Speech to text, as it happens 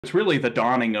It's really the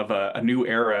dawning of a new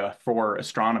era for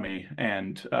astronomy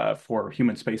and for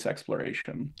human space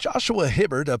exploration. Joshua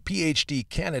Hibbard, a PhD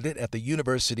candidate at the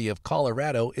University of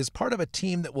Colorado, is part of a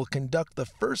team that will conduct the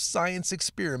first science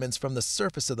experiments from the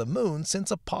surface of the moon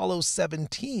since Apollo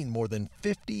 17 more than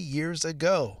 50 years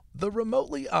ago. The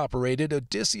remotely operated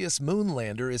Odysseus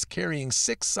moonlander is carrying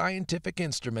 6 scientific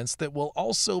instruments that will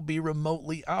also be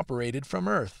remotely operated from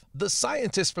Earth. The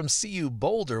scientists from CU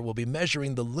Boulder will be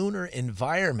measuring the lunar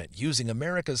environment using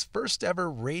America's first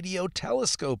ever radio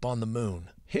telescope on the moon.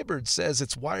 Hibbard says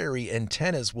its wiry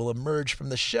antennas will emerge from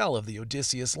the shell of the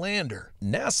Odysseus lander.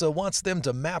 NASA wants them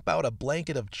to map out a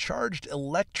blanket of charged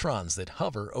electrons that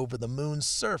hover over the moon's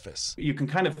surface. You can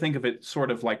kind of think of it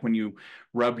sort of like when you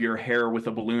rub your hair with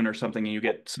a balloon or something and you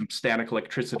get some static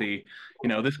electricity.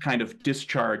 This kind of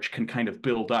discharge can kind of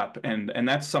build up. And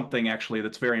that's something actually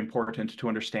that's very important to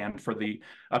understand for the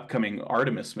upcoming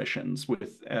Artemis missions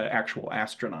with actual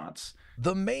astronauts.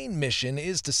 The main mission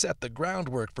is to set the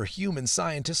groundwork for human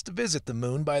scientists to visit the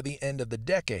moon by the end of the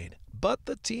decade. But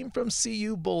the team from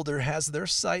CU Boulder has their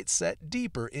sights set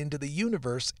deeper into the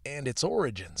universe and its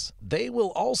origins. They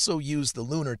will also use the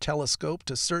lunar telescope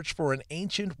to search for an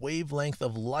ancient wavelength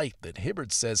of light that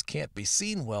Hibbard says can't be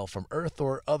seen well from Earth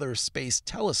or other space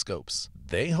telescopes.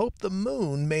 They hope the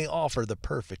moon may offer the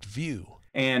perfect view.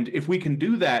 And if we can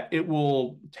do that, it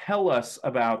will tell us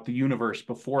about the universe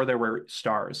before there were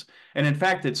stars. And in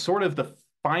fact, it's sort of the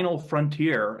final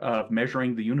frontier of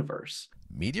measuring the universe.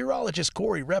 Meteorologist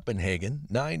Corey Reppenhagen,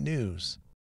 9 News.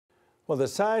 Well, the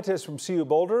scientists from CU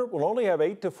Boulder will only have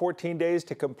 8 to 14 days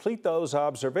to complete those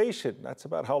observations. That's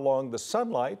about how long the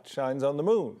sunlight shines on the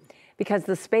moon. Because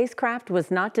the spacecraft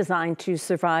was not designed to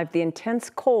survive the intense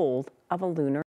cold of a lunar